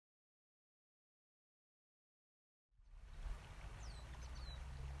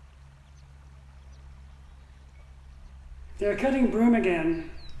They're cutting broom again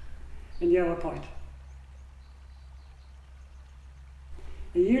in Yellow Point.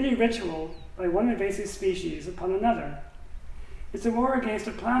 A yearly ritual by one invasive species upon another. It's a war against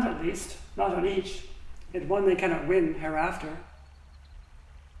a plant at least, not on each, yet one they cannot win hereafter.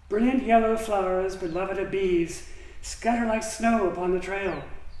 Brilliant yellow flowers, beloved of bees, scatter like snow upon the trail.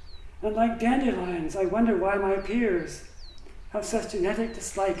 And like dandelions, I wonder why my peers have such genetic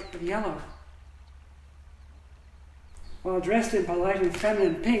dislike of yellow. While dressed in polite and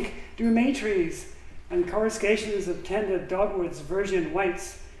feminine pink, do May trees and coruscations of tender Dogwoods virgin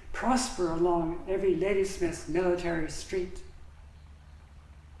whites prosper along every Ladysmith military street.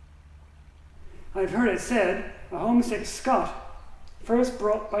 I've heard it said, a homesick Scot first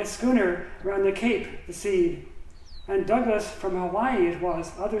brought by schooner round the Cape the seed, and Douglas from Hawaii it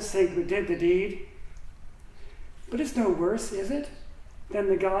was, others think, who did the deed. But it's no worse, is it, than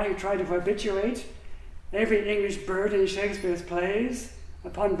the guy who tried to habituate every English bird in Shakespeare's plays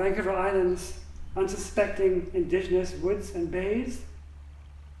upon Vancouver Island's unsuspecting indigenous woods and bays?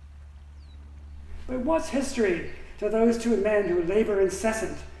 But what's history to those two men who labor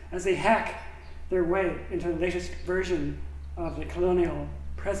incessant as they hack their way into the latest version of the colonial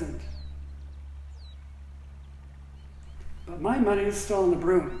present? But my money is still on the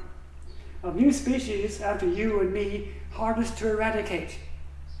broom of new species after you and me hardest to eradicate.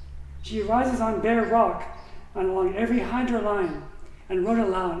 She rises on bare rock and along every hydro line and road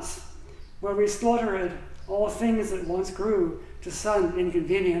allowance, where we slaughtered all things that once grew to sun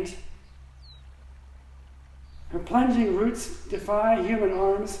inconvenient. Her plunging roots defy human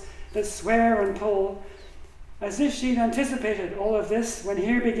arms that swear and pull, as if she'd anticipated all of this when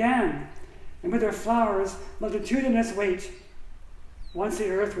here began, and with her flowers multitudinous weight, once the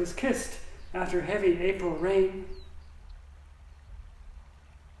earth was kissed after heavy April rain.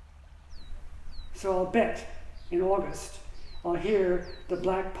 So I'll bet in August I'll hear the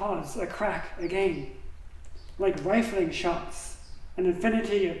black pods a-crack again, like rifling shots, an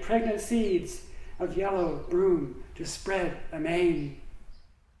infinity of pregnant seeds of yellow broom to spread amain.